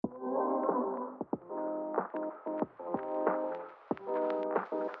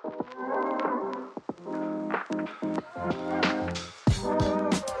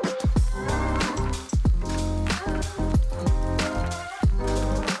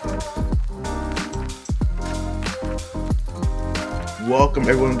welcome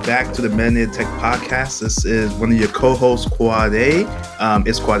everyone back to the Men in Tech podcast. This is one of your co-hosts, Quad A.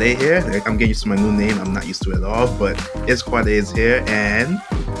 It's Quad A here. I'm getting used to my new name. I'm not used to it at all, but it's Quad A is here, and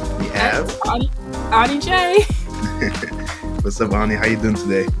we have Ani J. What's up, Ani? How you doing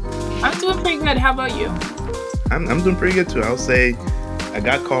today? I'm doing pretty good. How about you? I'm doing pretty good too. I'll say I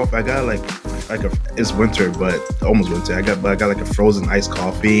got coffee. I got it's winter, but almost winter. I got like a frozen iced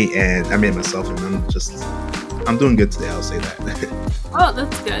coffee, and I made myself, and I'm doing good today. I'll say that. Oh,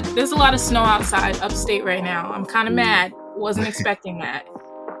 that's good. There's a lot of snow outside upstate right now. I'm kind of mad. Wasn't expecting that.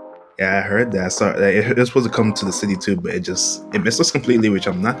 Yeah, I heard that. So it was supposed to come to the city too, but it missed us completely, which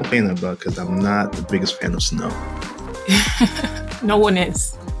I'm not complaining about because I'm not the biggest fan of snow. No one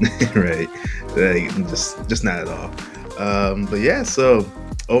is. Right. Just not at all. But yeah, so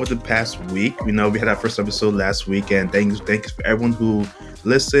over the past week, we had our first episode last week, and thanks for everyone who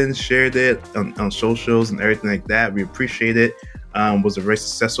listened, shared it on socials and everything like that. We appreciate it. Was a very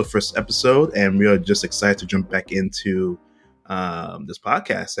successful first episode, and we are just excited to jump back into this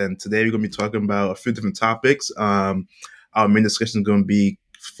podcast. And today we're going to be talking about a few different topics. Our main discussion is going to be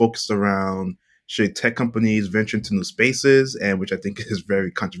focused around should tech companies venture into new spaces, and which I think is very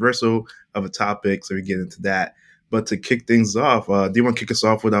controversial of a topic. So we get into that. But to kick things off, do you want to kick us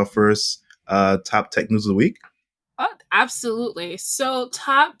off with our first top tech news of the week? Oh, absolutely. So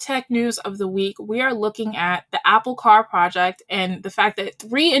top tech news of the week, we are looking at the Apple Car project and the fact that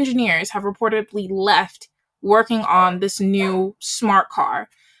 3 engineers have reportedly left working on this new smart car.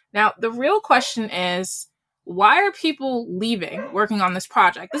 Now, the real question is, why are people leaving working on this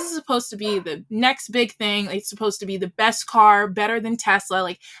project? This is supposed to be the next big thing. It's supposed to be the best car, better than Tesla.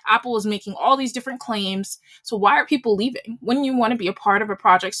 Like, Apple is making all these different claims. So why are people leaving? Wouldn't you want to be a part of a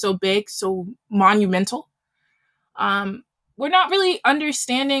project so big, so monumental? We're not really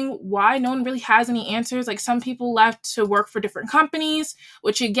understanding why. No one really has any answers. Like, some people left to work for different companies,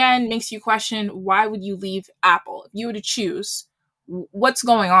 which again makes you question, why would you leave Apple? If you were to choose, what's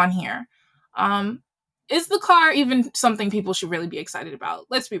going on here? Is the car even something people should really be excited about?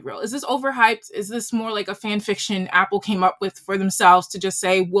 Let's be real. Is this overhyped? Is this more like a fan fiction Apple came up with for themselves to just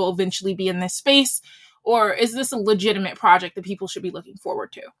say, we'll eventually be in this space? Or is this a legitimate project that people should be looking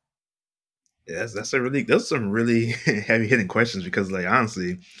forward to? Yes, those some really heavy hitting questions, because like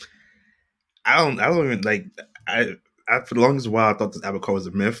honestly, I don't even like I for the longest while I thought this Apple car was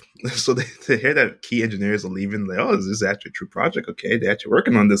a myth. So to hear that key engineers are leaving, like, oh, is this actually a true project? Okay, they're actually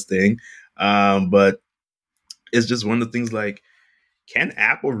working on this thing. But it's just one of the things, like, can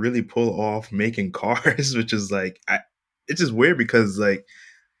Apple really pull off making cars? Which is like, it's just weird because, like,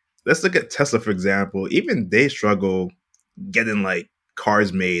 let's look at Tesla, for example. Even they struggle getting like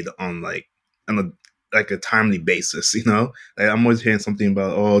cars made on a timely basis, Like, I'm always hearing something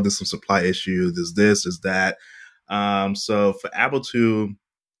about, oh, there's some supply issue, there's that. So for Apple to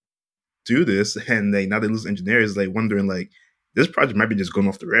do this, and now they lose engineers, like wondering, like, this project might be just going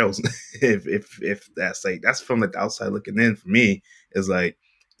off the rails. if that's from like the outside looking in, for me, is like,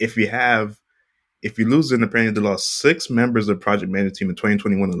 if you lose, and apparently they lost 6 members of the project management team in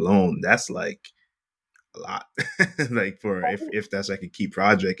 2021 alone, that's like a lot. Like, for if that's like a key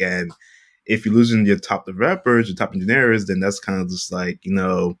project, and if you're losing your top developers, your top engineers, then that's kind of just like,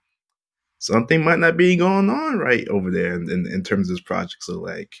 something might not be going on right over there in terms of this project. So,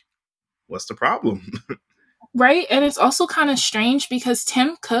 like, what's the problem? Right. And it's also kind of strange because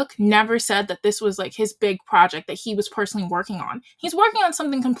Tim Cook never said that this was like his big project that he was personally working on. He's working on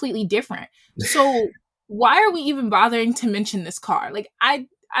something completely different. So why are we even bothering to mention this car? Like, I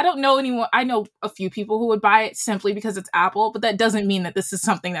don't know anyone. I know a few people who would buy it simply because it's Apple, but that doesn't mean that this is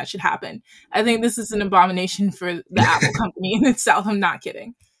something that should happen. I think this is an abomination for the Apple company in itself. I'm not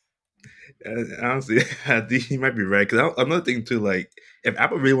kidding. Honestly, I think you might be right. Because another thing too, like, if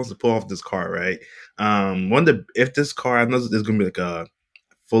Apple really wants to pull off this car, right? If this car, I know there's going to be like a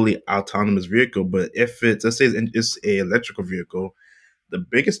fully autonomous vehicle, but if let's say it's a electrical vehicle, the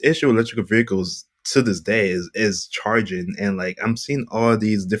biggest issue with electrical vehicles to this day is charging. And like, I'm seeing all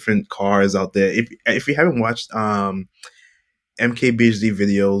these different cars out there. If you haven't watched MKBHD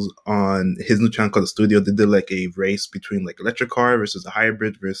videos on his new channel called The Studio, they did like a race between like electric car versus a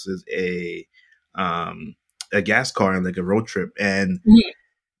hybrid versus a gas car and like a road trip. And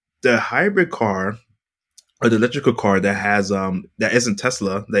the hybrid car or the electrical car that has that isn't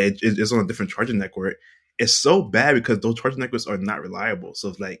Tesla, that is on a different charging network, is so bad because those charging networks are not reliable. So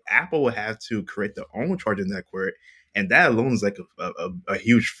it's like Apple will have to create their own charging network, and that alone is like a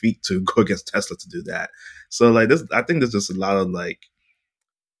huge feat to go against Tesla to do that. So like this, I think there's just a lot of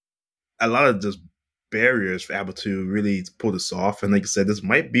just barriers for Apple to really pull this off. And like I said, this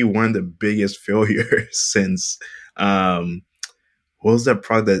might be one of the biggest failures since what was that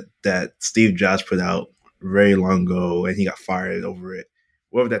product that Steve Jobs put out very long ago and he got fired over it?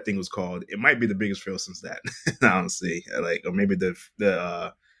 Whatever that thing was called, it might be the biggest fail since that. Honestly, like, or maybe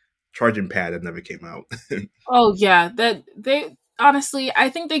the charging pad that never came out. Oh yeah, that they honestly, I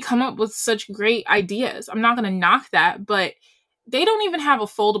think they come up with such great ideas. I'm not going to knock that, but they don't even have a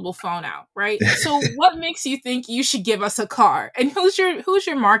foldable phone out, right? So what makes you think you should give us a car? And who's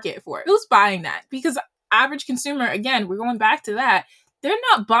your market for it? Who's buying that? Because average consumer, again, we're going back to that. They're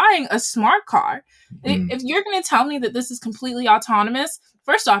not buying a smart car. Mm. If you're going to tell me that this is completely autonomous,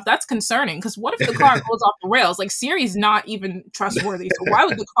 first off, that's concerning because what if the car goes off the rails? Like Siri's not even trustworthy, so why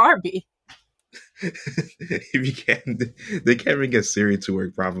would the car be? If you can, they can't even get Siri to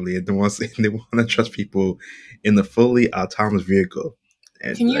work properly, and they want to trust people in the fully autonomous vehicle.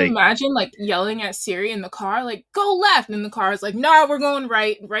 And Can you like, imagine like yelling at Siri in the car, like "Go left," and the car is like, "No, we're going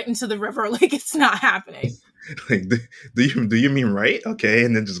right, right into the river." Like it's not happening. like, do you mean right? Okay,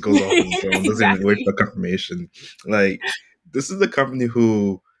 and then just goes off on its own. Doesn't even wait Exactly. for confirmation. Like, this is the company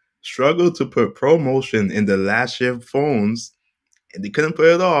who struggled to put ProMotion in the last year phones, and they couldn't put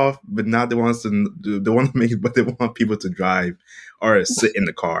it off. But now they want to make it, but they want people to drive or sit in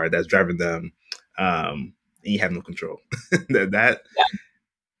the car that's driving them. And you have no control. that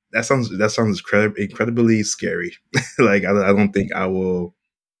that sounds incredibly scary. Like, I don't think I will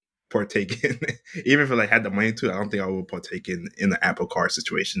partake in, even if I had the money to. I don't think I will partake in the Apple Car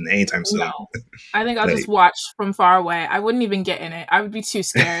situation anytime No, soon. I think I'll just Like, watch from far away. I wouldn't even get in it. I would be too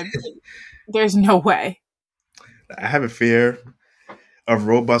scared. There's no way. I have a fear of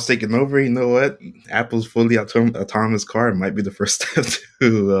robots taking over. You know what? Apple's fully autonomous car might be the first step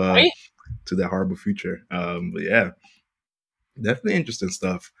Right? to that horrible future. But yeah, definitely interesting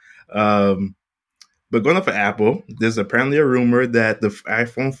stuff. Um, But going off of Apple, there's apparently a rumor that the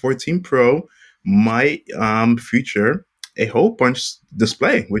iPhone 14 Pro might feature a hole punch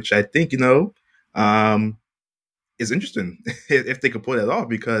display, which I think, um, is interesting if they could pull that off,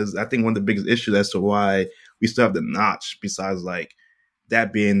 because I think one of the biggest issues as to why we still have the notch, besides like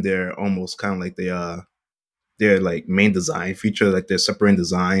that being their almost kind of like their like main design feature, like their separating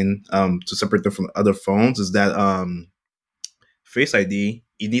design to separate them from other phones, is that Face ID,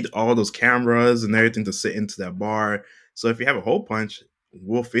 you need all those cameras and everything to sit into that bar. So if you have a hole punch,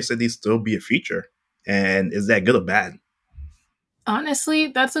 will Face ID still be a feature? And is that good or bad? Honestly,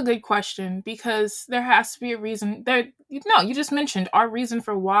 that's a good question because there has to be a reason. There, no, you just mentioned our reason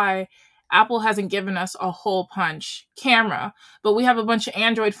for why Apple hasn't given us a hole punch camera, but we have a bunch of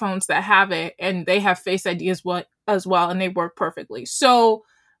Android phones that have it, and they have Face ID as well, and they work perfectly. So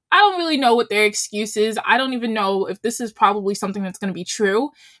I don't really know what their excuse is. I don't even know if this is probably something that's going to be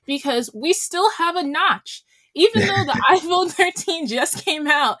true because we still have a notch. Even though the iPhone 13 just came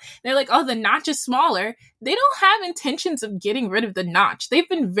out, they're like, oh, the notch is smaller. They don't have intentions of getting rid of the notch. They've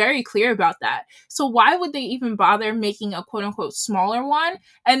been very clear about that. So why would they even bother making a quote unquote smaller one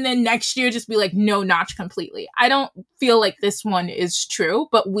and then next year just be like no notch completely? I don't feel like this one is true,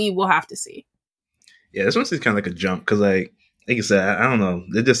 but we will have to see. Yeah, this one seems kind of like a jump because, like you said, I don't know.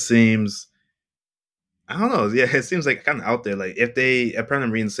 It just seems, I don't know. Yeah, it seems like kind of out there. Like, if they, apparently,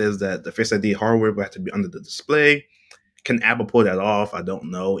 Marine says that the Face ID hardware will have to be under the display. Can Apple pull that off? I don't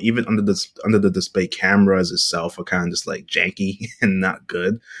know. Even under the display cameras itself are kind of just like janky and not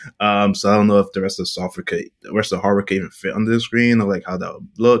good. So I don't know if the rest of the hardware could even fit under the screen, or like how that would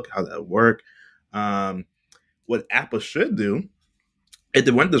look, how that would work. What Apple should do, if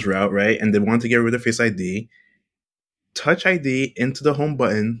they went this route, right, and they want to get rid of Face ID, Touch ID into the home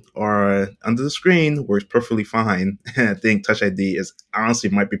button or under the screen works perfectly fine. And I think Touch ID is honestly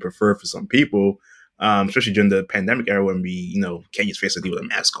might be preferred for some people, especially during the pandemic era when we, can't use Face ID with a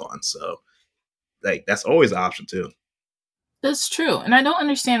mask on. So, like, that's always an option too. That's true. And I don't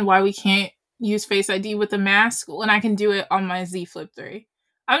understand why we can't use Face ID with a mask when I can do it on my Z Flip 3.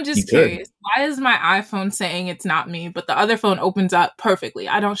 I'm You just could. curious. Why is my iPhone saying it's not me, but the other phone opens up perfectly?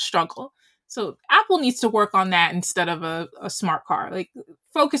 I don't struggle. So Apple needs to work on that instead of a smart car. Like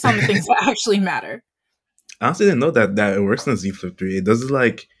focus on the things that actually matter. I honestly didn't know that it works in the Z Flip 3. It does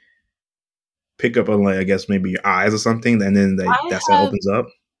like pick up on, like, I guess maybe your eyes or something, and then like I that's how it have opens up.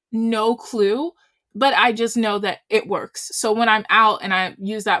 no clue, but I just know that it works. So when I'm out and I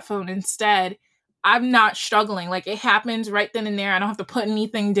use that phone instead, I'm not struggling. Like it happens right then and there. I don't have to put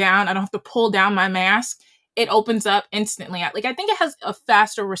anything down. I don't have to pull down my mask. It opens up instantly. Like I think it has a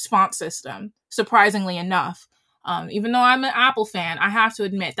faster response system, surprisingly enough. Even though I'm an Apple fan, I have to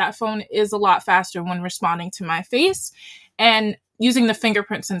admit that phone is a lot faster when responding to my face and using the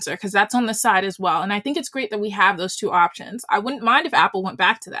fingerprint sensor because that's on the side as well. And I think it's great that we have those two options. I wouldn't mind if Apple went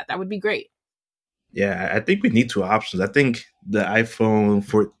back to that. That would be great. Yeah, I think we need two options. I think the iPhone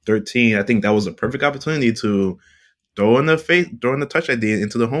 13, I think that was a perfect opportunity to throw in the Touch ID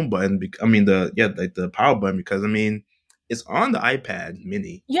into the home button. I mean like the power button, because I mean it's on the iPad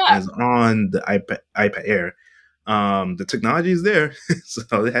Mini and Yeah, it's on the iPad Air. The technology is there, so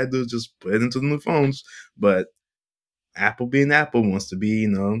all they had to do was just put it into the new phones. But Apple being Apple wants to be,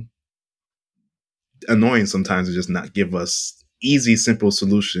 annoying sometimes to just not give us easy, simple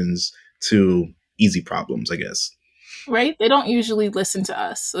solutions to easy problems, I guess. right? They don't usually listen to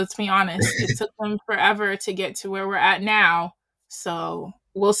us. Let's be honest. It took them forever to get to where we're at now. So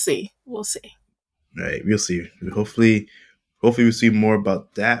we'll see. We'll see. Right, we'll see. Hopefully we'll see more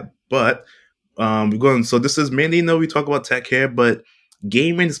about that. But we're going. So this is mainly, we talk about tech here, but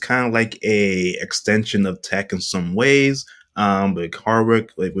gaming is kind of like a extension of tech in some ways. Like hardware,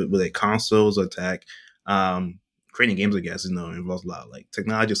 like with like consoles or tech, creating games, I guess, involves a lot of like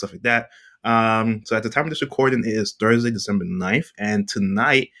technology and stuff like that. So at the time of this recording, it is Thursday, December 9th, and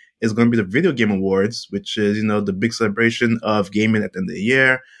tonight is going to be the Video Game Awards, which is the big celebration of gaming at the end of the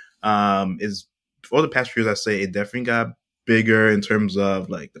year. Is For the past few years, I say it definitely got bigger in terms of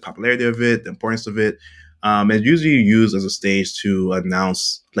like the popularity of it, the importance of it. It's usually used as a stage to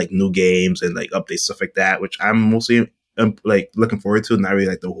announce like new games and like updates, stuff like that, which I'm mostly like looking forward to. Not really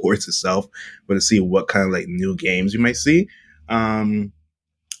like the awards itself, but to see what kind of like new games you might see. Um,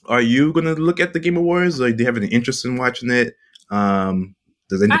 are you gonna look at the Game Awards? Like, do you have any interest in watching it?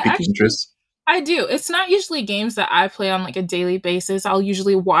 Does anything I pique your actually interest? I do. It's not usually games that I play on like a daily basis. I'll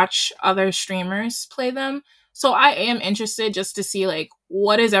usually watch other streamers play them. So I am interested just to see like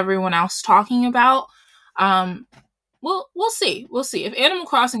what is everyone else talking about. Um we'll see. We'll see. If Animal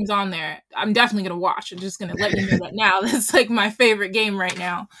Crossing is on there, I'm definitely gonna watch. I'm just gonna let you know that now. That's like my favorite game right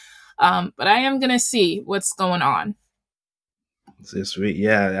now. But I am gonna see what's going on. So sweet,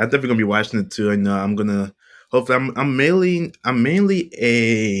 yeah. I'm definitely gonna be watching it too. I know I'm gonna. Hopefully, I'm mainly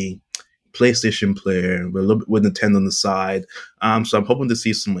a PlayStation player with a little bit with Nintendo on the side. So I'm hoping to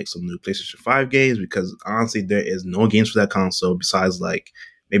see some new PlayStation 5 games, because honestly, there is no games for that console besides like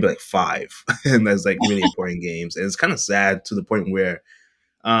maybe like five, and that's like really important games. And it's kind of sad to the point where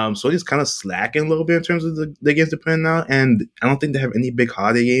Sony's kind of slacking a little bit in terms of the games they're putting out, and I don't think they have any big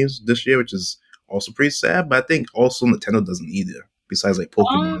holiday games this year, which is also pretty sad. But I think also Nintendo doesn't either, besides like Um,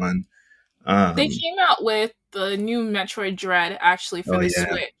 Pokemon. they Um, came out with the new Metroid Dread actually for oh the yeah,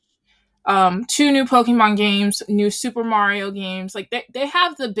 Switch. Two new Pokemon games, new Super Mario games. Like they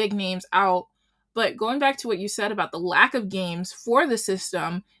have the big names out. But going back to what you said about the lack of games for the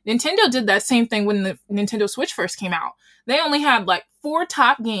system, Nintendo did that same thing when the Nintendo Switch first came out. They only had like four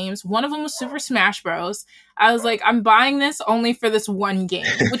top games. One of them was Super Smash Bros. I was like, I'm buying this only for this one game,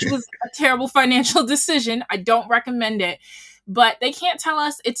 which was a terrible financial decision. I don't recommend it. But they can't tell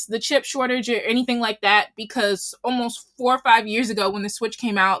us it's the chip shortage or anything like that, because almost 4 or 5 years ago when the Switch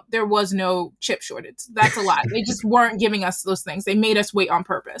came out, there was no chip shortage. That's a lie. They just weren't giving us those things. They made us wait on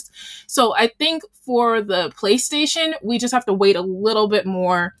purpose. So I think for the PlayStation, we just have to wait a little bit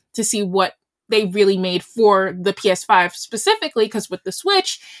more to see what they really made for the PS5 specifically, because with the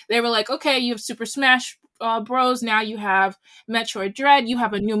Switch, they were like, okay, you have Super Smash Bros. Now you have Metroid Dread. You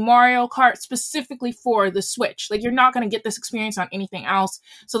have a new Mario Kart specifically for the Switch. Like, you're not going to get this experience on anything else.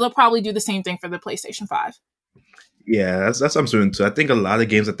 So they'll probably do the same thing for the PlayStation 5. yeah. That's what I'm doing too. I think a lot of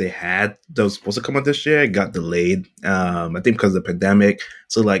games that they had that was supposed to come out this year got delayed. I think because of the pandemic.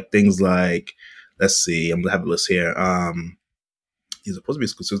 So like things like, let's see, I'm gonna have a list here. These are supposed to be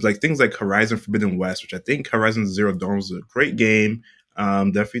exclusives, like things like Horizon Forbidden West, which I think Horizon Zero Dawn was a great game,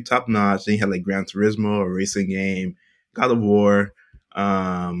 definitely top notch. Then you had like Gran Turismo, a racing game, God of War.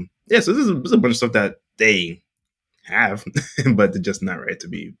 Yeah, so this is a bunch of stuff that they have, but they're just not ready to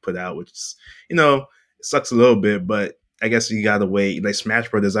be put out, which is, it sucks a little bit, but I guess you gotta wait. Like Smash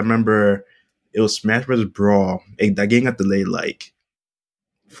Brothers, I remember it was Smash Brothers Brawl. That game got delayed like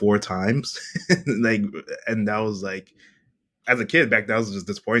four times, like, and that was like, as a kid back then, I was just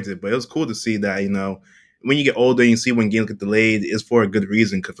disappointed. But it was cool to see that, when you get older and you see when games get delayed, it's for a good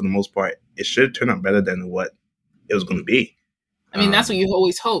reason. Because for the most part, it should turn out better than what it was going to be. I mean, that's what you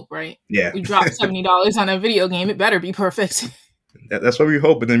always hope, right? Yeah, We dropped $70 on a video game. It better be perfect. that's what we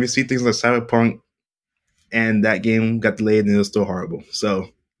hope. And then we see things like Cyberpunk, and that game got delayed, and it was still horrible. So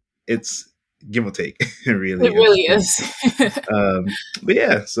it's give or take, It really, at this really point. is. But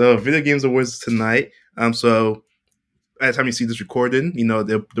yeah, so Video Games Awards tonight. So by the time you see this recording,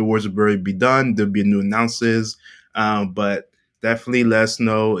 the awards will already be done. There'll be new announcements, but definitely let us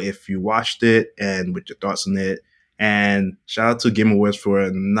know if you watched it and what your thoughts on it. And shout out to Game Awards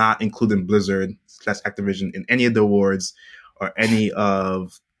for not including Blizzard / Activision in any of the awards or any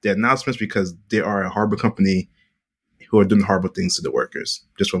of the announcements because they are a horrible company who are doing horrible things to the workers.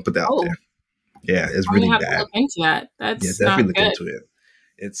 Just want to put that out Oh, there. Yeah, it's I'm really gonna have to bad. look into that. Yeah, That's definitely not look good. into it.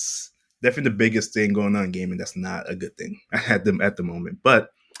 It's definitely the biggest thing going on in gaming. That's not a good thing at the moment. But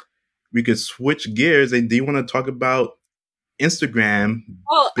we could switch gears. And do you want to talk about Instagram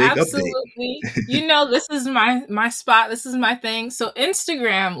Oh, big update? absolutely. You know, this is my spot. This is my thing. So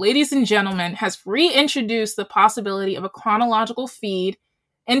Instagram, ladies and gentlemen, has reintroduced the possibility of a chronological feed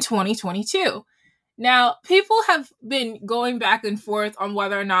in 2022. Now, people have been going back and forth on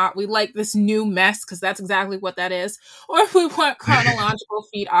whether or not we like this new mess, because that's exactly what that is, or if we want chronological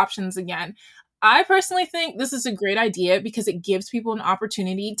feed options again. I personally think this is a great idea because it gives people an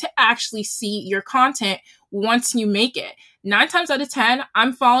opportunity to actually see your content once you make it. 9 times out of 10,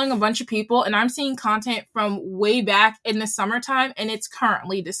 I'm following a bunch of people and I'm seeing content from way back in the summertime and it's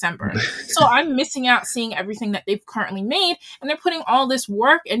currently December. So I'm missing out seeing everything that they've currently made, and they're putting all this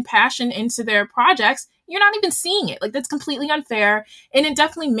work and passion into their projects. You're not even seeing it. Like, that's completely unfair. And it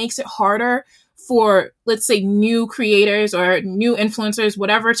definitely makes it harder for, let's say, new creators or new influencers,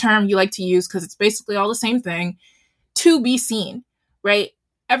 whatever term you like to use, because it's basically all the same thing, to be seen, right?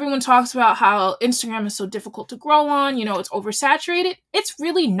 Everyone talks about how Instagram is so difficult to grow on, you know, it's oversaturated. It's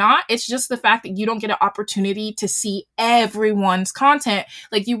really not. It's just the fact that you don't get an opportunity to see everyone's content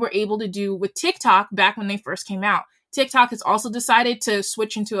like you were able to do with TikTok back when they first came out. TikTok has also decided to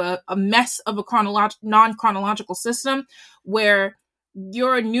switch into a mess of a non-chronological system where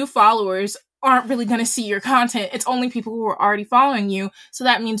your new followers aren't really going to see your content. It's only people who are already following you. So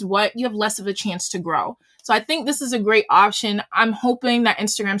that means what? You have less of a chance to grow. So I think this is a great option. I'm hoping that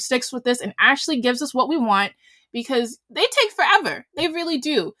Instagram sticks with this and actually gives us what we want, because they take forever. They really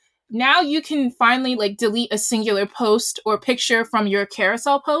do. Now you can finally like delete a singular post or picture from your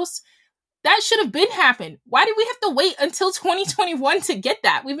carousel post. That should have been happened. Why did we have to wait until 2021 to get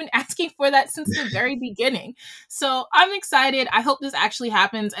that? We've been asking for that since the very beginning. So I'm excited. I hope this actually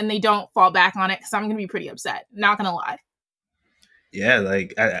happens and they don't fall back on it, because I'm going to be pretty upset. Not going to lie. Yeah,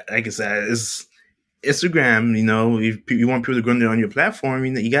 like I said, it's Instagram. You know, if you want people to go in there on your platform,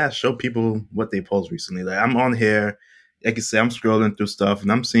 you gotta show people what they post recently. Like, I'm on here, like I said, I'm scrolling through stuff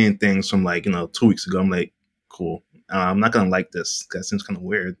and I'm seeing things from, like, 2 weeks ago. I'm like, cool. I'm not gonna like this. That seems kind of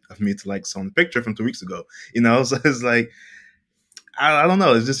weird of me to like someone's picture from 2 weeks ago. So it's like, I don't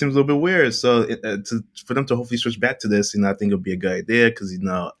know. It just seems a little bit weird. So for them to hopefully switch back to this, I think it'll be a good idea, because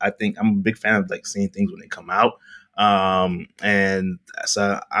I think I'm a big fan of like seeing things when they come out. And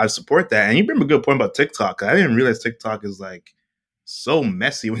so I support that. And you bring a good point about TikTok. I didn't realize TikTok is like so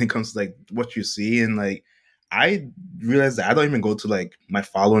messy when it comes to like what you see. And like, I realized that I don't even go to like my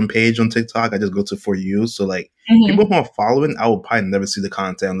following page on TikTok. I just go to For You. So like, people who are following, I will probably never see the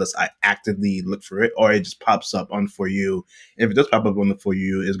content unless I actively look for it, or it just pops up on For You. And if it does pop up on the For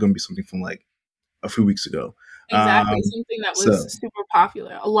You, it's going to be something from like a few weeks ago. Exactly. Something that was super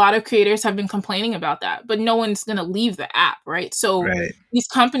popular. A lot of creators have been complaining about that, but no one's going to leave the app, right? So right. These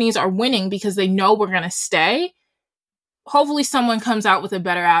companies are winning because they know we're going to stay. Hopefully someone comes out with a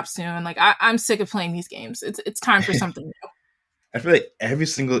better app soon. Like, I'm sick of playing these games. It's time for something new. I feel like every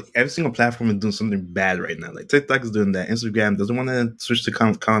single platform is doing something bad right now. Like, TikTok is doing that. Instagram doesn't want to switch to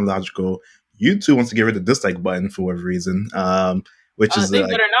chronological. YouTube wants to get rid of the dislike button for whatever reason, which is they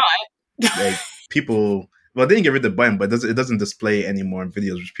better not. like, people. Well, they didn't get rid of the button, but it doesn't display anymore in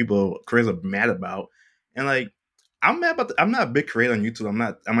videos, which creators are mad about. And like, I'm mad about. I'm not a big creator on YouTube. I'm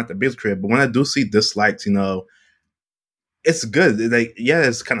not the biggest creator, but when I do see dislikes, it's good. Like, yeah,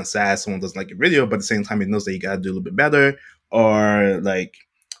 it's kind of sad someone doesn't like your video, but at the same time, it knows that you gotta do a little bit better. Or like,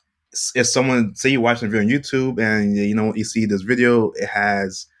 if someone, say you're watching a video on YouTube and you see this video, it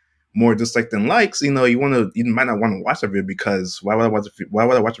has more dislikes than likes. You might not want to watch that video, because why would I watch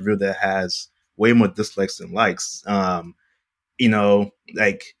a video that has way more dislikes than likes? Like,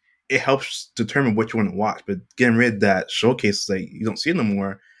 it helps determine what you want to watch. But getting rid of that showcase, like, you don't see it no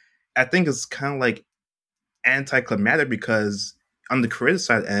more, I think it's kind of like anticlimactic, because on the creator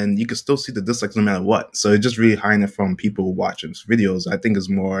side, and you can still see the dislikes no matter what. So it's just really hiding it from people watching videos. I think it's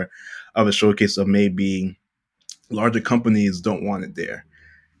more of a showcase of maybe larger companies don't want it there.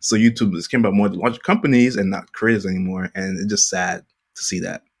 So YouTube is caring about more the larger companies and not creators anymore. And it's just sad to see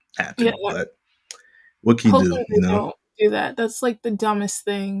that happen. Yeah. But what can you Hopefully do? They don't do that. That's like the dumbest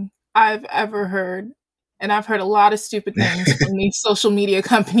thing I've ever heard. And I've heard a lot of stupid things from these social media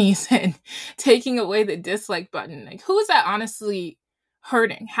companies, and taking away the dislike button. Like, who is that honestly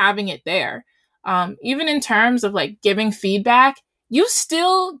hurting, having it there? Even in terms of like giving feedback, you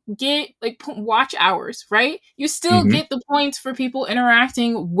still get like watch hours, right? You still get the points for people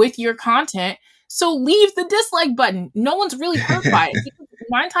interacting with your content. So leave the dislike button. No one's really hurt by it.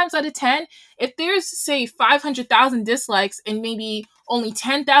 nine times out of 10, if there's, say, 500,000 dislikes and maybe only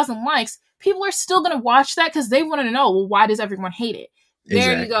 10,000 likes, people are still going to watch that because they want to know, well, why does everyone hate it?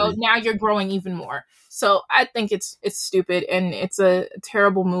 There you go. Exactly. Now you're growing even more. So I think it's stupid, and it's a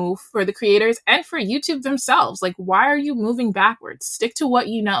terrible move for the creators and for YouTube themselves. Like, why are you moving backwards? Stick to what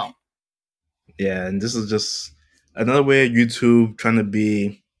you know. Yeah, and this is just another way of YouTube trying to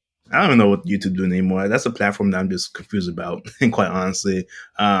be. I don't even know what YouTube doing anymore. That's a platform that I'm just confused about, and quite honestly,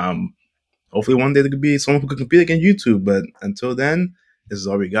 um, hopefully one day there could be someone who could compete against YouTube. But until then, this is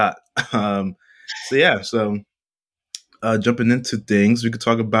all we got. Um, so yeah, so jumping into things, we could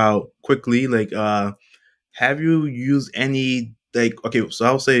talk about quickly. Like, have you used any like? Okay, so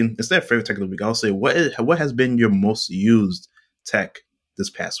I'll say instead of favorite tech of the week, I'll say what has been your most used tech this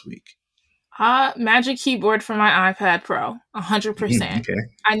past week? Magic keyboard for my iPad Pro, 100%. Okay,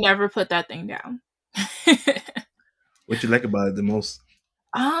 I never put that thing down. what you like about it the most?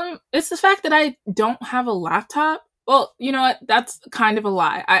 It's the fact that I don't have a laptop. Well, you know what? That's kind of a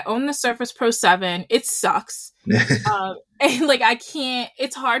lie. I own the Surface Pro 7. It sucks. And like I can't,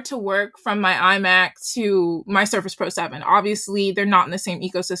 it's hard to work from my iMac to my Surface Pro 7. Obviously, they're not in the same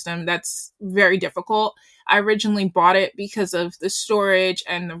ecosystem. That's very difficult. I originally bought it because of the storage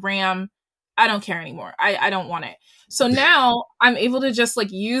and the RAM. I don't care anymore. I don't want it. So now I'm able to just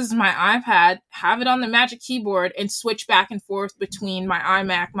like use my iPad, have it on the Magic Keyboard, and switch back and forth between my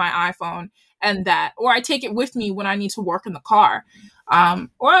iMac, my iPhone, and that. Or I take it with me when I need to work in the car.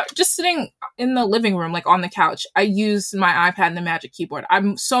 Or just sitting in the living room, like on the couch, I use my iPad and the Magic Keyboard.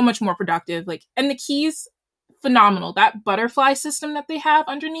 I'm so much more productive. Like, and the keys, phenomenal. That butterfly system that they have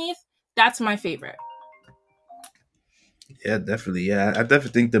underneath, that's my favorite. Yeah, definitely. Yeah, I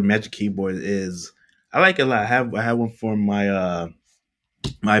definitely think the Magic Keyboard is. I like it a lot. I have one for my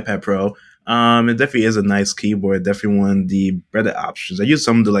iPad Pro. It definitely is a nice keyboard. Definitely one of the better options. I use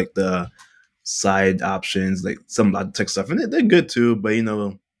some of the side options, like some tech stuff, and they're good too. But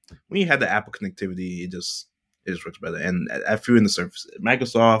when you have the Apple connectivity, it just works better. And I feel in the Surface,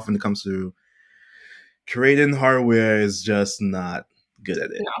 Microsoft, when it comes to creating hardware, is just not good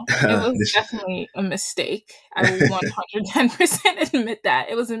at it. No, it was definitely a mistake. I will 110% admit that.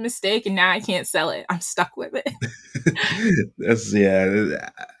 It was a mistake, and now I can't sell it. I'm stuck with it. That's yeah.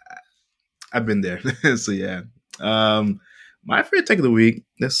 I've been there. So yeah. My favorite tech of the week.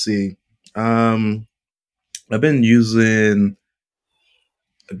 Let's see. I've been using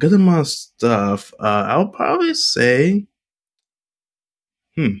a good amount of stuff. I'll probably say,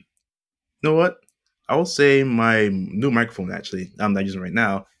 you know what? I will say my new microphone. Actually, I'm not using right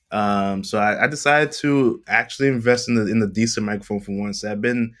now. So I decided to actually invest in the decent microphone for once. I've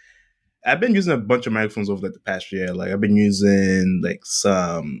been using a bunch of microphones over like the past year. Like I've been using like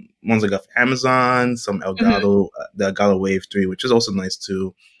some ones I got from Amazon, some Mhm. Elgato, the Elgato Wave 3, which is also nice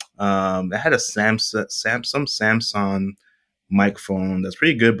too. I had a Samsung microphone that's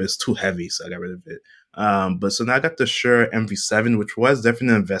pretty good, but it's too heavy, so I got rid of it. But so now I got the Shure MV7, which was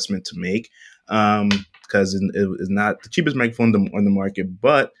definitely an investment to make, because it is not the cheapest microphone on the market,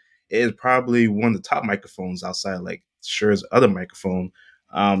 but it is probably one of the top microphones outside like Shure's other microphone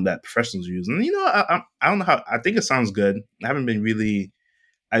that professionals use. And I don't know how. I think it sounds good. I haven't been really.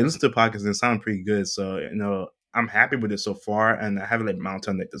 I listened to the podcast and it sounded pretty good. So I'm happy with it so far, and I have it like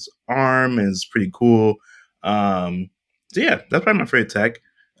mounted on like this arm, and it's pretty cool. Um, so yeah, that's probably my favorite tech.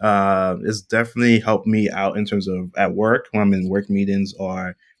 It's definitely helped me out in terms of at work when I'm in work meetings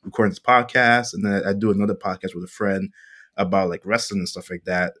or recording this podcast, and then I do another podcast with a friend about like wrestling and stuff like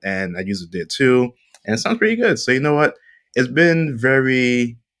that, and I use it there too, and it sounds pretty good. So you know what? It's been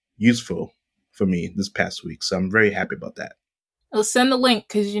very useful for me this past week, so I'm very happy about that. I'll send the link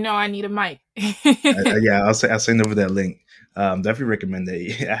because I need a mic. Yeah, I'll send over that link. Definitely recommend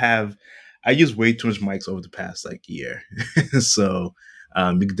it. I use way too much mics over the past like year, so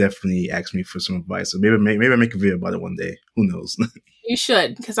you could definitely ask me for some advice. So maybe I make a video about it one day. Who knows? You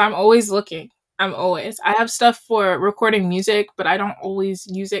should, because I'm always looking. I have stuff for recording music, but I don't always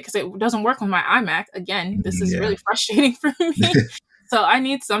use it because it doesn't work on my iMac. Again, this is Yeah. really frustrating for me. So I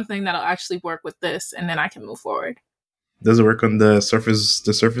need something that'll actually work with this, and then I can move forward. Does it work on the Surface?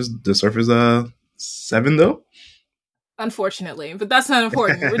 The Surface 7 though? Unfortunately, but that's not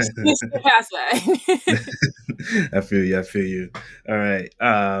important. We're just gonna skip past that. I feel you. I feel you. All right.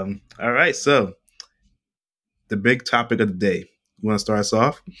 All right. So the big topic of the day. You want to start us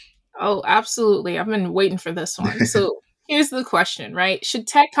off? Oh, absolutely. I've been waiting for this one. So Here's the question, right? Should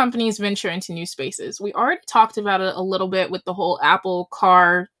tech companies venture into new spaces? We already talked about it a little bit with the whole Apple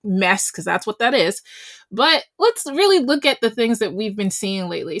car mess, because that's what that is. But let's really look at the things that we've been seeing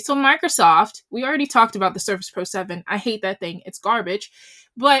lately. So, Microsoft, we already talked about the Surface Pro 7. I hate that thing, it's garbage.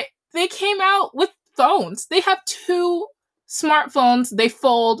 But they came out with phones. They have two smartphones. They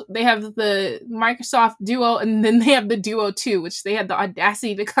fold. They have the Microsoft Duo, and then they have the Duo 2, which they had the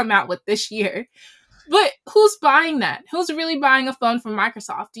audacity to come out with this year. But who's buying that? Who's really buying a phone from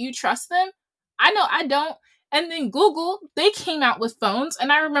Microsoft? Do you trust them? I know I don't. And then Google, they came out with phones.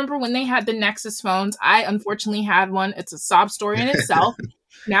 And I remember when they had the Nexus phones, I unfortunately had one. It's a sob story in itself.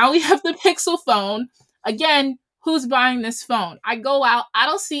 Now we have the Pixel phone. Again, who's buying this phone? I go out, I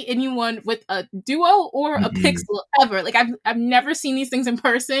don't see anyone with a Duo or a Pixel ever. Like I've never seen these things in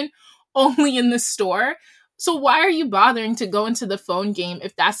person, only in the store. So why are you bothering to go into the phone game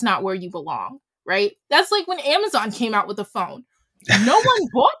if that's not where you belong? Right? That's like when Amazon came out with a phone. No one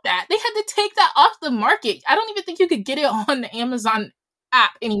bought that. They had to take that off the market. I don't even think you could get it on the Amazon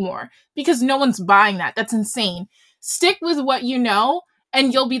app anymore because no one's buying that. That's insane. Stick with what you know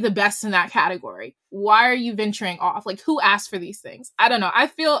and you'll be the best in that category. Why are you venturing off? Like, who asked for these things? I don't know. I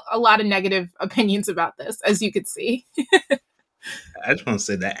feel a lot of negative opinions about this, as you could see. I just want to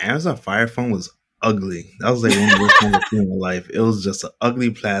say that Amazon Fire Phone was ugly. That was like one of the worst things I've seen in my life. It was just an ugly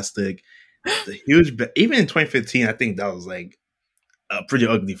plastic. The huge, even in 2015, I think that was like a pretty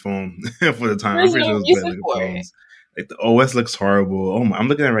ugly phone for the time. There's I'm pretty no sure it was better reason looking for phones. Like the OS looks horrible. Oh my, I'm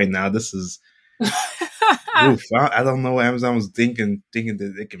looking at it right now. This is oof. I don't know what Amazon was thinking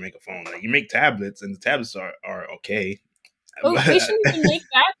that they can make a phone. Like you make tablets, and the tablets are okay. Oh, But they shouldn't even make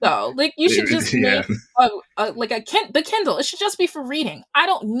that though. Like you should just yeah, make the Kindle. It should just be for reading. I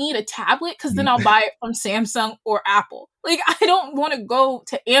don't need a tablet because then I'll buy it from Samsung or Apple. Like I don't want to go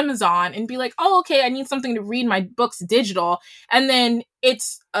to Amazon and be like, oh, okay, I need something to read my books digital, and then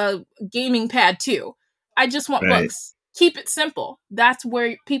it's a gaming pad too. I just want right. books. Keep it simple. That's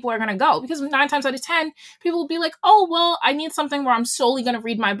where people are going to go because 9 times out of 10, people will be like, oh, well, I need something where I'm solely going to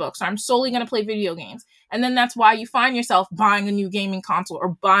read my books or I'm solely going to play video games. And then that's why you find yourself buying a new gaming console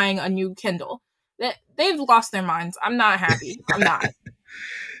or buying a new Kindle. They've lost their minds. I'm not happy. I'm not.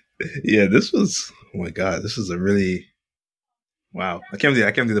 Yeah, this was. Oh my god, this is a really wow. I can't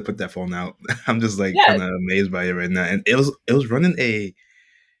believe they put that phone out. I'm just like Yeah, kind of amazed by it right now. And it was running a.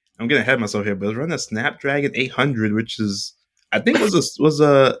 I'm getting ahead of myself here, but it was running a Snapdragon 800, which is I think was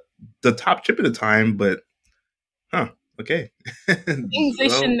the top chip at the time. But okay. things they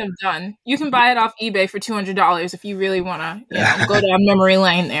Well, shouldn't have done. You can buy it off eBay for $200 if you really want to, go down memory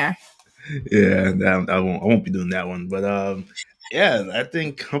lane there. yeah, I won't be doing that one. But yeah, I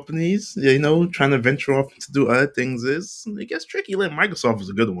think companies, trying to venture off to do other things it gets tricky. Like Microsoft is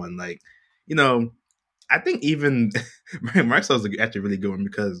a good one. Like, you know, I think even Microsoft is actually a really good one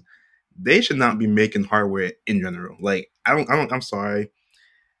because they should not be making hardware in general. Like, I'm sorry.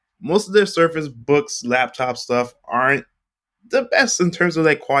 Most of their Surface books, laptop stuff aren't the best in terms of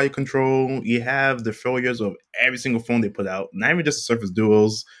like quality control. You have the failures of every single phone they put out, not even just the Surface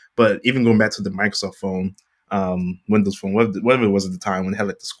Duos, but even going back to the Microsoft phone, Windows phone, whatever it was at the time when they had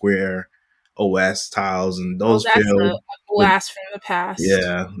like the Square OS tiles and Oh, those that's a failed. With blast from the past.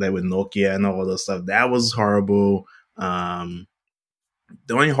 yeah, like with Nokia and all those stuff, that was horrible. The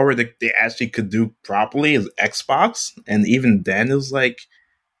only hardware that they actually could do properly is Xbox, and even then it was like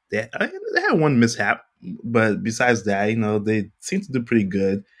they had one mishap, but besides that, they seem to do pretty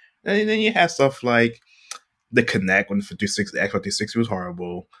good. And then you have stuff like the Connect when the 56, the X56 was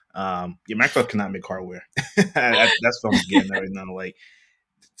horrible. Yeah, Microsoft cannot make hardware. That's what I'm getting at right now. Like,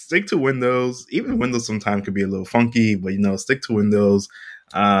 stick to Windows. Even Windows sometimes could be a little funky, but stick to Windows.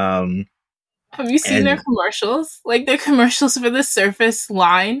 Um, Have you seen their and commercials? Like their commercials for the Surface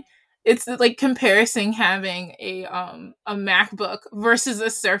line. It's like comparison having a MacBook versus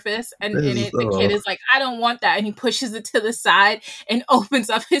a Surface, and this in is it the kid is like, I don't want that, and he pushes it to the side and opens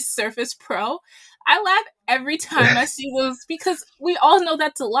up his Surface Pro. I laugh every time I see those because we all know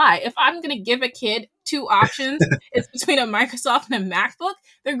that's a lie. If I'm gonna give a kid two options, it's between a Microsoft and a MacBook.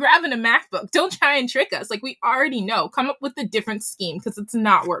 They're grabbing a MacBook. Don't try and trick us. Like we already know. Come up with a different scheme because it's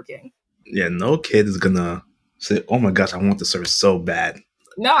not working. yeah, no kid is gonna say, "Oh my gosh, I want the service so bad."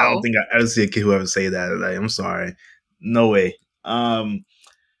 I don't No. think I ever see a kid who ever say that. Like, I'm sorry, no way.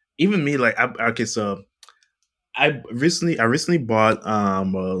 Even me, like, okay, so I recently bought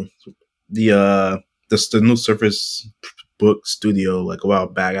the new Surface Book Studio like a while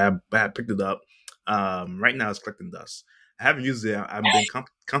back. I picked it up. Right now it's collecting dust. I haven't used it. I've been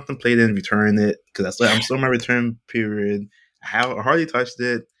contemplating returning it because I'm still in my return period. I hardly touched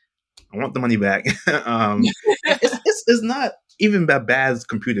it. I want the money back. And it's not even that bad as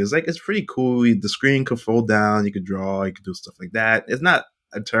computers. Like, it's pretty cool. The screen could fold down. You could draw. You could do stuff like that. It's not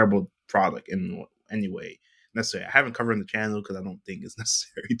a terrible product in any way necessarily. I haven't covered on the channel because I don't think it's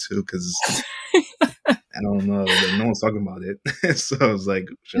necessary to. Because I don't know, no one's talking about it. So I was like,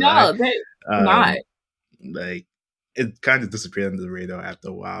 should I? No, they not. Um, like, it kind of disappeared under the radar after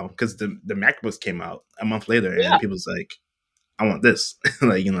a while because the MacBooks came out a month later, and Yeah. people's like, I want this.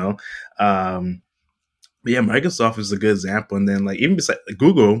 Like, but yeah, Microsoft is a good example. And then, like, even besides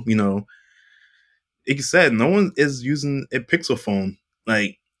Google, like you said, no one is using a Pixel phone.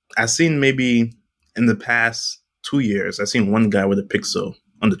 Like, I've seen maybe in the past 2 years, I've seen one guy with a Pixel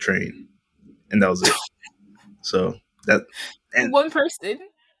on the train, and that was it. So that and One person.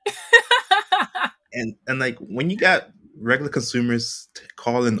 and like, when you got regular consumers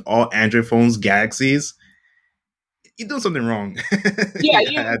calling all Android phones Galaxies, you're doing something wrong. Yeah,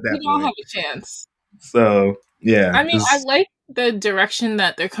 At that you don't point. have a chance. So yeah, I mean, I like the direction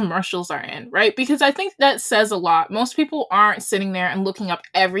that their commercials are in, right? Because I think that says a lot. Most people aren't sitting there and looking up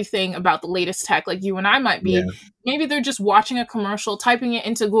everything about the latest tech like you and I might be. yeah, Maybe they're just watching a commercial, typing it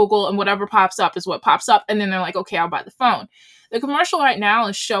into Google, and whatever pops up is what pops up. And then they're like, okay, I'll buy the phone. The commercial right now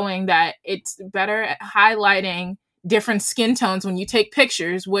is showing that it's better at highlighting different skin tones when you take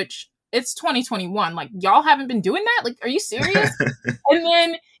pictures, which it's 2021. Like, y'all haven't been doing that? Like, are you serious? And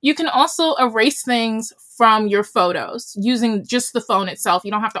then you can also erase things from your photos using just the phone itself.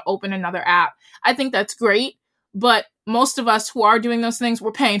 You don't have to open another app. I think that's great. But most of us who are doing those things,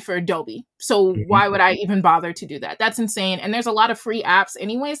 we're paying for Adobe. So why would I even bother to do that? That's insane. And there's a lot of free apps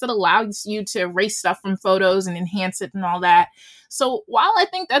anyways that allows you to erase stuff from photos and enhance it and all that. So while I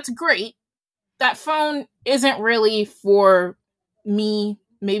think that's great, that phone isn't really for me,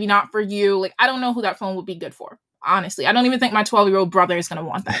 maybe not for you. Like, I don't know who that phone would be good for. Honestly, I don't even think my 12-year-old brother is going to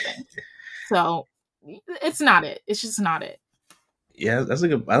want that thing. So it's not it. It's just not it. Yeah, that's a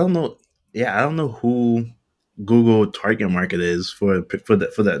good. I don't know. Yeah, I don't know who Google target market is for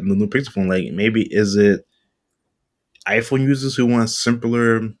that new Pixel phone. Like, maybe is it iPhone users who want a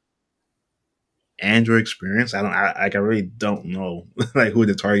simpler Android experience? I really don't know like who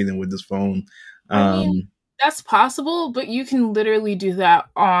they're targeting with this phone. I mean, Um, that's possible, but you can literally do that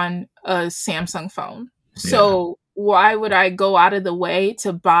on a Samsung phone. yeah, So why would I go out of the way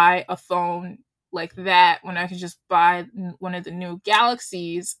to buy a phone like that when I could just buy one of the new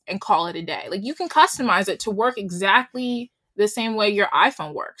Galaxies and call it a day? Like, you can customize it to work exactly the same way your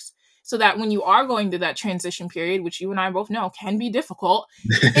iPhone works. So that when you are going through that transition period, which you and I both know can be difficult,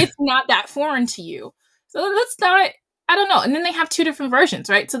 it's not that foreign to you. So that's not, I don't know. And then they have two different versions,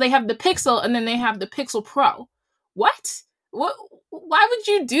 right? So they have the Pixel and then they have the Pixel Pro. What? What? Why would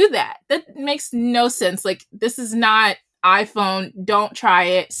you do that? That makes no sense. Like, this is not iPhone. Don't try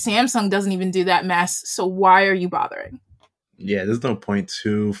it. Samsung doesn't even do that mess. So why are you bothering? yeah. There's no point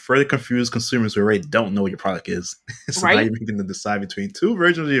to further confuse consumers who already don't know what your product is. So now Right? you're making them decide between two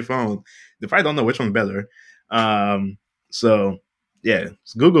versions of your phone. They probably don't know which one's better. So yeah,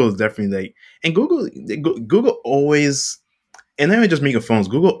 Google is definitely like, and Google always, and then just making phones.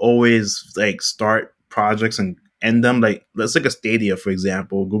 Google always like start projects and end them. Like, let's take a Stadia for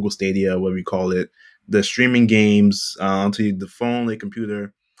example, Google Stadia, what we call it, the streaming games onto the phone, the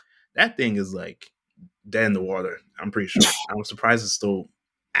computer. That thing is like dead in the water. I'm pretty sure. I'm surprised it's still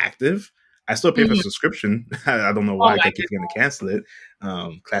active. I still pay for a Mhm. subscription. I don't know Oh why my I keep going to cancel it.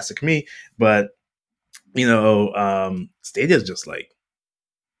 Classic me. But Stadia is just like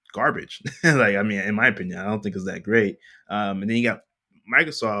garbage. Like, I mean, in my opinion, I don't think it's that great. And then you got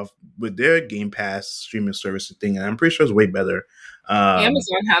Microsoft with their Game Pass streaming service thing, and I'm pretty sure it's way better.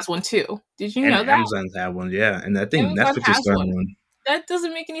 Amazon has one too. Did you And know that? Amazon's have one, yeah. And I think Amazon Netflix is has starting one. one. That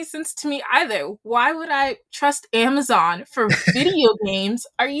doesn't make any sense to me either. Why would I trust Amazon for video games?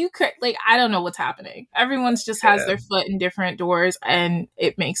 Are you like, I don't know what's happening. Everyone's just has Yeah. their foot in different doors and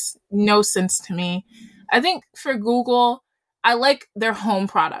it makes no sense to me. I think for Google, I like their home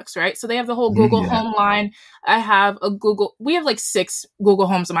products, right? So they have the whole Google Yeah. Home line. We have like 6 Google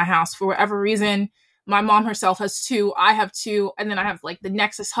Homes in my house for whatever reason. My mom herself has 2. I have 2. And then I have like the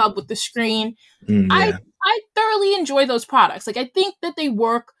Nexus Hub with the screen. I Yeah. I thoroughly enjoy those products. Like, I think that they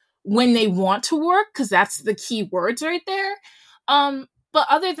work when they want to work because that's the key words right there. But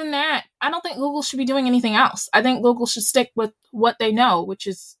other than that, I don't think Google should be doing anything else. I think Google should stick with what they know, which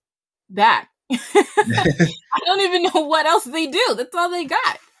is that. I don't even know what else they do. That's all they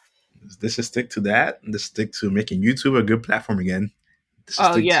got. They should stick to that. They stick to making YouTube a good platform again. They should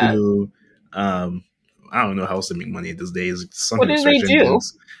Oh stick yeah. to um I don't know how else to make money these days. What Something with do they search do?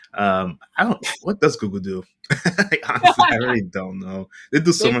 engines. I don't. What does Google do? Like, honestly, I really don't know. They do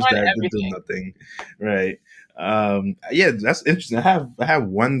They so much run that they do everything. nothing, right? Yeah, that's interesting. I have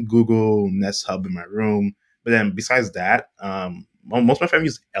one Google Nest Hub in my room, but then besides that, most of my family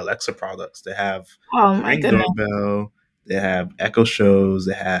use Alexa products. They have Oh the my Ring goodness. doorbell, they have Echo shows,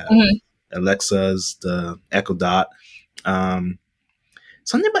 they have Mhm. Alexas, the Echo Dot. Um,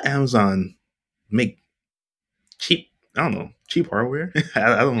 Something about Amazon make cheap. I don't know, cheap hardware. I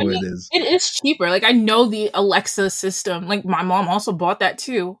don't know I what mean, it is. it is cheaper. Like I know the Alexa system. Like my mom also bought that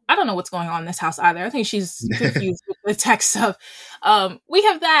too. I don't know what's going on in this house either. I think she's confused with the tech stuff. We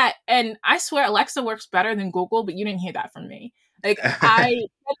have that, and I swear Alexa works better than Google, but you didn't hear that from me. Like that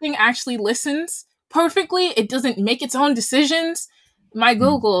thing actually listens perfectly. It doesn't make its own decisions. My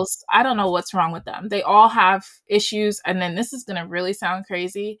Googles, I don't know what's wrong with them. They all have issues, and then this is gonna really sound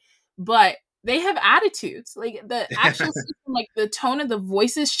crazy, but they have attitudes. Like the actual system, like the tone of the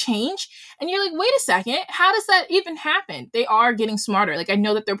voices change, and you're like, wait a second, how does that even happen? They are getting smarter. Like I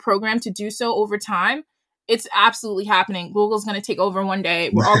know that they're programmed to do so over time. It's absolutely happening. Google's gonna take over one day.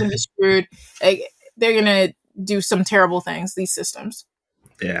 We're all gonna be screwed. Like they're gonna do some terrible things. These systems.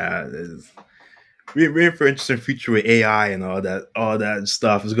 Yeah, we're in for an interesting future with AI and all that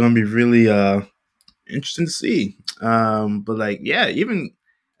stuff. It's going to be really interesting to see. But like, yeah, even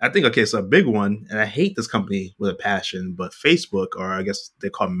I think okay, so a big one, and I hate this company with a passion, but Facebook, or I guess they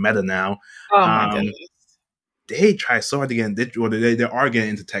call it Meta now. Oh my Um, goodness. they try so hard to get in, they are getting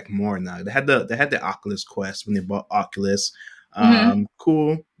into tech more now. They had the Oculus Quest when they bought Oculus. Mm-hmm.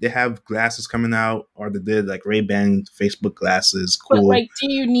 Cool. They have glasses coming out, or they did like Ray-Ban Facebook glasses. But Cool. like,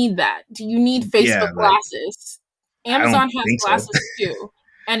 do you need that? Do you need Facebook Yeah, like glasses? I don't Amazon has think so. glasses too.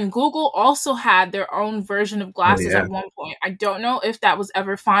 And Google also had their own version of Oh glasses yeah, at one point. I don't know if that was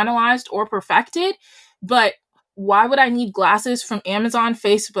ever finalized or perfected, but why would I need glasses from Amazon,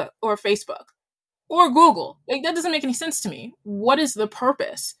 Facebook or Google? Like that doesn't make any sense to me. What is the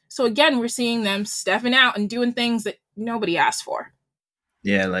purpose? So again, we're seeing them stepping out and doing things that nobody asked for.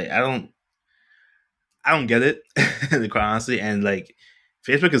 yeah. Like I don't get it, quite honestly. And like,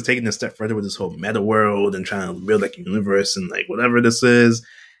 Facebook is taking a step further with this whole meta world and trying to build like a universe and like whatever this is.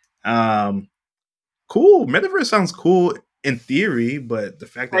 Um, cool. Metaverse sounds cool in theory, but the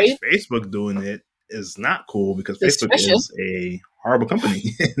fact that it's Right? Facebook doing it is not cool because Facebook Suspicious. is a horrible company.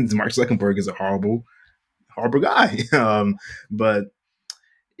 Mark Zuckerberg is a horrible, horrible guy. But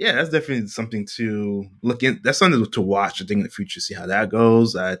yeah, that's definitely something to look in. That's something to watch. I think in the future, see how that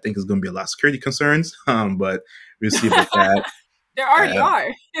goes. I think there's going to be a lot of security concerns, but we'll see about that. There already Uh, are.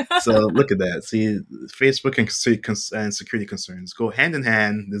 so look at that. See, Facebook and security concerns go hand in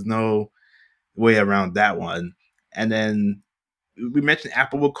hand. There's no way around that one. And then we mentioned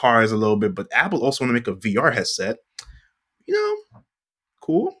Apple with cars a little bit, but Apple also want to make a VR headset. You know,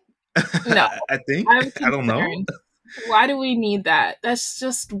 cool. No, I think. I'm I don't know. concerned. Why do we need that? That's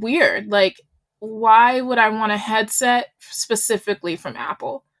just weird. Like, why would I want a headset specifically from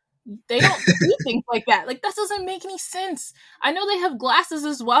Apple? They don't do things like that. Like, that doesn't make any sense. I know they have glasses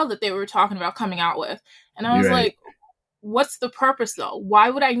as well that they were talking about coming out with. And I was You're right. like, what's the purpose though? Why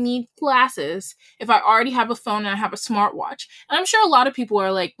would I need glasses if I already have a phone and I have a smartwatch? And I'm sure a lot of people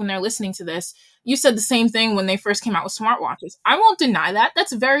are like, when they're listening to this, you said the same thing when they first came out with smartwatches. I won't deny that.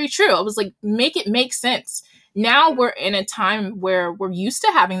 That's very true. I was like, make it make sense. Now we're in a time where we're used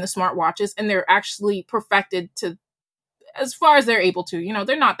to having the smartwatches and they're actually perfected to as far as they're able to. You know,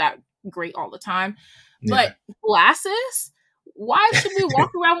 they're not that great all the time. But Yeah. glasses? Why should we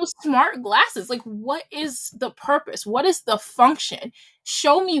walk around with smart glasses? Like, what is the purpose? What is the function?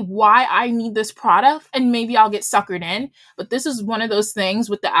 Show me why I need this product, and maybe I'll get suckered in. But this is one of those things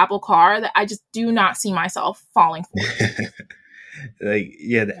with the Apple Car that I just do not see myself falling for. Like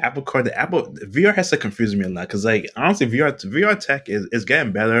yeah, the VR has to confuse me a lot because like honestly, VR tech is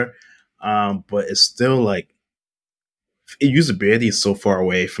getting better, but it's still like usability is so far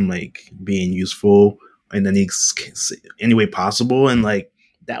away from like being useful in any way possible, and like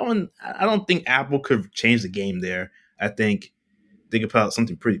that one, I don't think Apple could change the game there. I think they could put out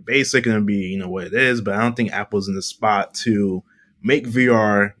something pretty basic and it'll be what it is, but I don't think Apple's in the spot to make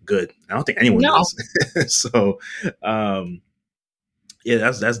VR good. I don't think anyone No, is. So um yeah,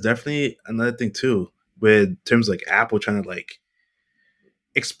 that's definitely another thing too. With terms like Apple trying to like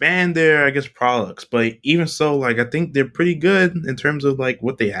expand their, I guess, products, but even so, like I think they're pretty good in terms of like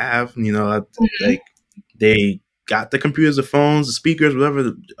what they have. Like they got the computers, the phones, the speakers,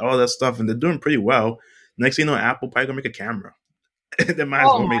 whatever, all that stuff, and they're doing pretty well. Next thing you know, Apple probably gonna make a camera. They might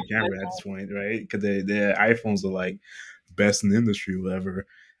as oh well my make a camera at this goodness. point, right? Because their iPhones are like best in the industry, whatever.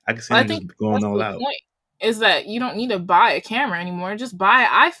 I can see I them think just going that's all the out. point. Is that you don't need to buy a camera anymore. Just buy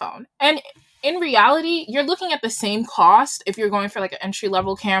an iPhone. And in reality, you're looking at the same cost if you're going for like an entry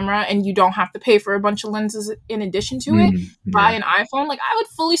level camera and you don't have to pay for a bunch of lenses in addition to it. Buy Yeah. an iPhone. Like, I would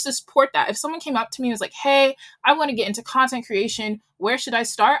fully support that. If someone came up to me and was like, hey, I want to get into content creation, where should I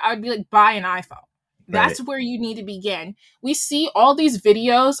start? I would be like, buy an iPhone. Right. That's where you need to begin. We see all these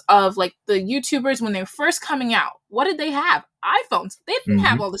videos of like the YouTubers when they were first coming out. What did they have? iPhones. They didn't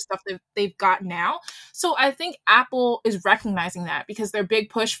have all the stuff that they've got now. So I think Apple is recognizing that, because their big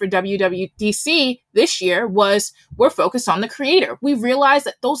push for WWDC this year was, we're focused on the creator. We realize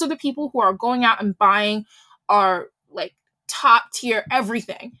that those are the people who are going out and buying our like top tier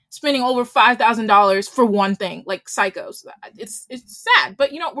everything, spending over $5,000 for one thing, like psychos. It's sad,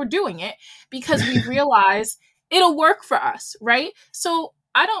 but you know, we're doing it because we realize it'll work for us, right? So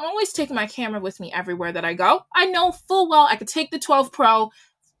I don't always take my camera with me everywhere that I go. I know full well I could take the 12 Pro,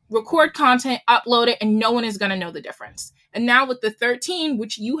 record content, upload it, and no one is going to know the difference. And now with the 13,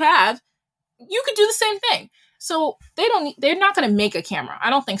 which you have, you could do the same thing. So they're not going to make a camera. I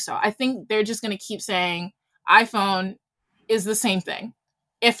don't think so. I think they're just going to keep saying iPhone is the same thing,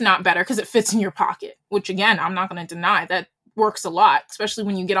 if not better, because it fits in your pocket, which again, I'm not going to deny that works a lot, especially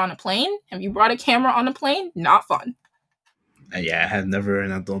when you get on a plane. Have you brought a camera on a plane? Not fun. Yeah, I have never,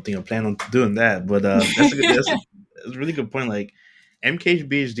 and I don't think I plan on doing that. But that's a really good point. Like,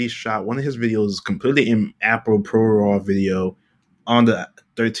 MKBHD shot one of his videos completely in Apple ProRAW video on the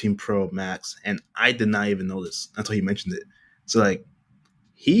 13 Pro Max, and I did not even notice until he mentioned it. So like,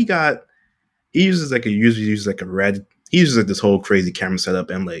 he uses like a red. He uses like this whole crazy camera setup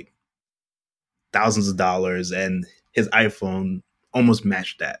and like thousands of dollars, and his iPhone almost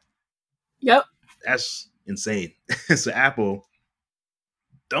matched that. Yep. That's insane. So Apple,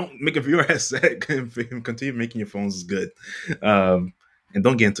 don't make a VR headset. Continue making your phones good, and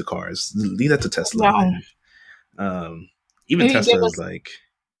don't get into cars. Leave that to Tesla. No. Even Tesla is like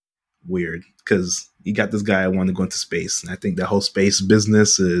weird, because you got this guy wanting to go into space, and I think that whole space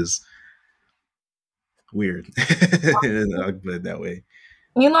business is weird. I'll put it that way.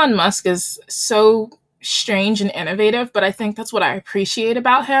 Elon Musk is so strange and innovative, but I think that's what I appreciate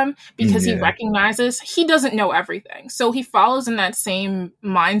about him, because he recognizes he doesn't know everything. So he follows in that same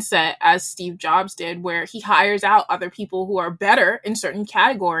mindset as Steve Jobs did, where he hires out other people who are better in certain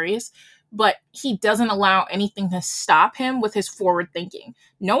categories, but he doesn't allow anything to stop him with his forward thinking.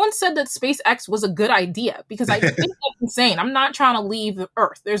 No one said that SpaceX was a good idea, because I think that's insane. I'm not trying to leave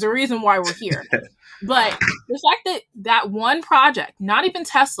Earth. There's a reason why we're here. But the fact that one project, not even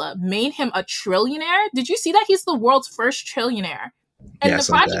Tesla, made him a trillionaire. Did you see that? He's the world's first trillionaire. And the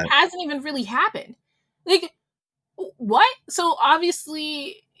project hasn't even really happened. Like, what? So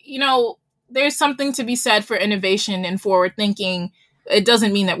obviously, you know, there's something to be said for innovation and forward thinking. It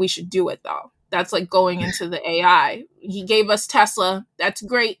doesn't mean that we should do it, though. That's like going into the AI. He gave us Tesla. That's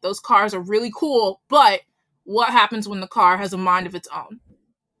great. Those cars are really cool. But what happens when the car has a mind of its own?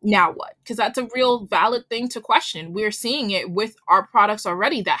 Now what? Because that's a real valid thing to question. We're seeing it with our products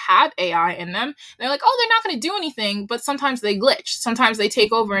already that have AI in them. They're like, oh, they're not going to do anything, but sometimes they glitch. Sometimes they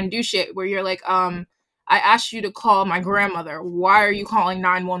take over and do shit where you're like, I asked you to call my grandmother. Why are you calling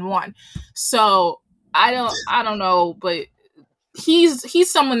 911? So I don't know, but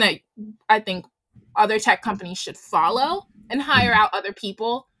he's someone that I think other tech companies should follow and hire out other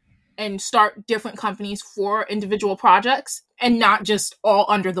people and start different companies for individual projects, and not just all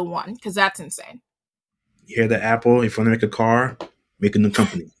under the one, because that's insane. You hear that, Apple? If you want to make a car, make a new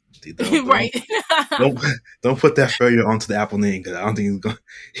company. Right. Don't put that failure onto the Apple name, because I don't think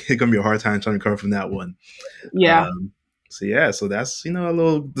it's gonna be a hard time trying to recover from that one. Yeah. So that's, a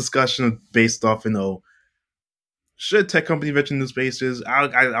little discussion based off, should tech companies venture new spaces?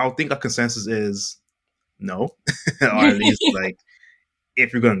 I'll think a consensus is no, or at least like,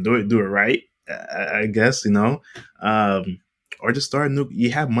 if you're gonna do it right, I guess, or just start a new.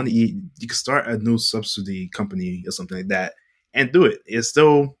 You have money, you can start a new subsidy company or something like that, and do it. It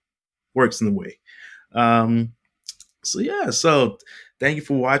still works in a way. So thank you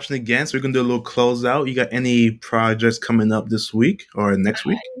for watching again. So we're gonna do a little closeout. You got any projects coming up this week or next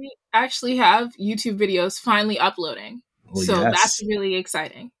week? I actually have YouTube videos finally uploading, that's really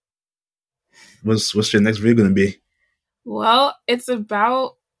exciting. What's your next video gonna be? Well, it's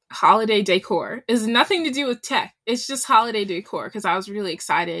about holiday decor. It's nothing to do with tech. It's just holiday decor, because I was really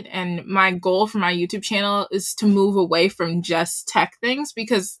excited. And my goal for my YouTube channel is to move away from just tech things,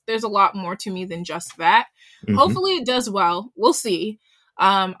 because there's a lot more to me than just that. Mm-hmm. Hopefully it does well. We'll see.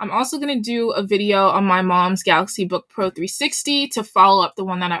 I'm also going to do a video on my mom's Galaxy Book Pro 360 to follow up the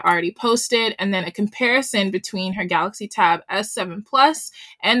one that I already posted, and then a comparison between her Galaxy Tab S7 Plus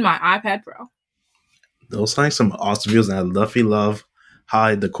and my iPad Pro. Those sound like some awesome videos, and I love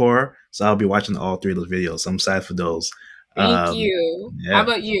holiday decor. So I'll be watching all 3 of those videos. I'm excited for those. Thank you. How Yeah.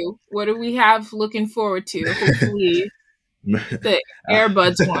 about you? What do we have looking forward to? Hopefully the Uh,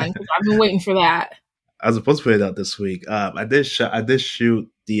 Airbuds one, because I've been waiting for that. I was supposed to put it out this week. I did shoot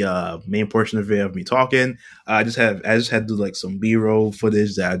the main portion of it of me talking. I just had to do like some B-roll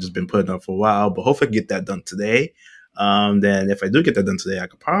footage that I've just been putting up for a while, but hopefully I get that done today. Then if I do get that done today, I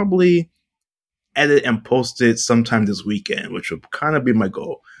could probably edit and post it sometime this weekend, which would kind of be my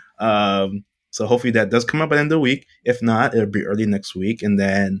goal. So hopefully that does come up at the end of the week. If not, it'll be early next week. And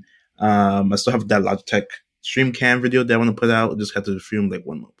then I still have that Logitech stream cam video that I want to put out. Just have to film like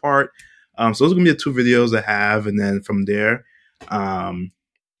one more part. So those are gonna be the 2 videos I have, and then from there, I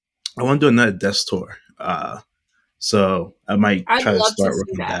want to do another desk tour. So I might I'd try to love to start see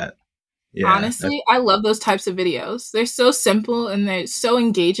working on that. that. Yeah, Honestly, I love those types of videos. They're so simple and they're so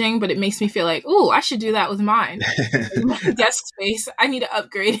engaging, but it makes me feel like, ooh, I should do that with mine. Like my desk space, I need to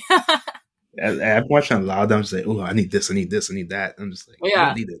upgrade. I'm watching a lot of them say, "Oh, I need this, I need this, I need that." I'm just like, I Yeah.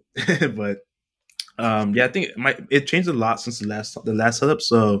 don't need it, but yeah, I think it changed a lot since the last setup.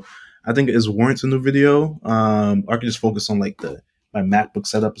 So I think it's warrants a new video. Or I could just focus on like my MacBook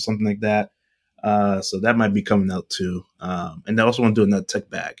setup or something like that. So that might be coming out too. And I also want to do another tech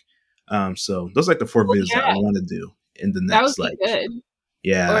bag. So those are like the 4 videos that I want to do in the That would next be good.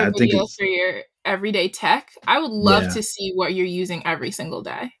 yeah, Or a I think video it's for your everyday tech. I would love yeah. to see what you're using every single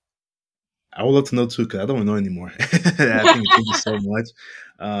day. I would love to know too because I don't know anymore. I think it changes so much.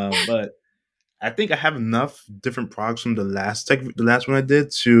 But I think I have enough different products from the last one I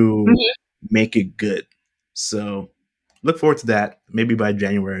did to make it good. So look forward to that. Maybe by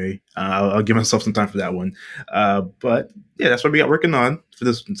January, I'll give myself some time for that one. But yeah, that's what we got working on for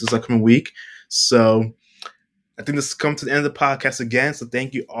this upcoming week. So I think this has come to the end of the podcast again. So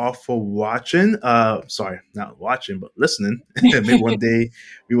thank you all for watching. Sorry, not watching, but listening. Maybe one day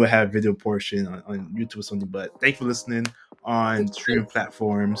we will have video portion on YouTube or something. But thank you for listening on streaming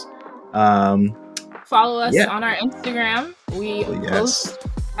platforms. Follow us Yeah. on our Instagram. We post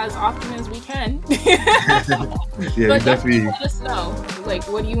as often as we can. Yeah, but definitely let us know. Like,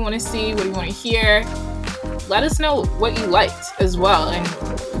 what do you want to see? What do you want to hear? Let us know what you liked as well. And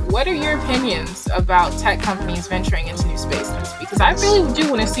what are your opinions about tech companies venturing into new spaces? Because I really do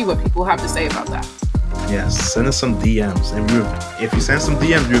want to see what people have to say about that. Yes, send us some DMs. And if you send some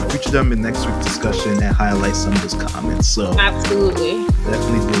DMs, we'll feature them in next week's discussion and highlight some of those comments. So absolutely.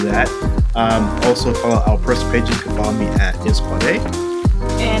 Definitely do that. Also follow our personal pages. You can follow me at IsQuade.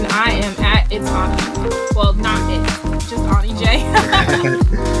 And I am at It's Ani. Well, not it, just Ani J.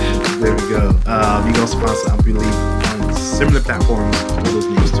 There we go. You can also find us, I believe, on similar platforms. All those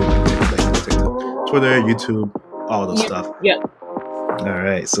names too, like TikTok, Twitter, YouTube, all those stuff. Yeah. All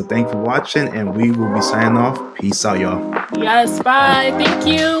right. So thank you for watching, and we will be signing off. Peace out, y'all. Yes. Bye. Thank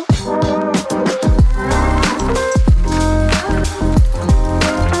you.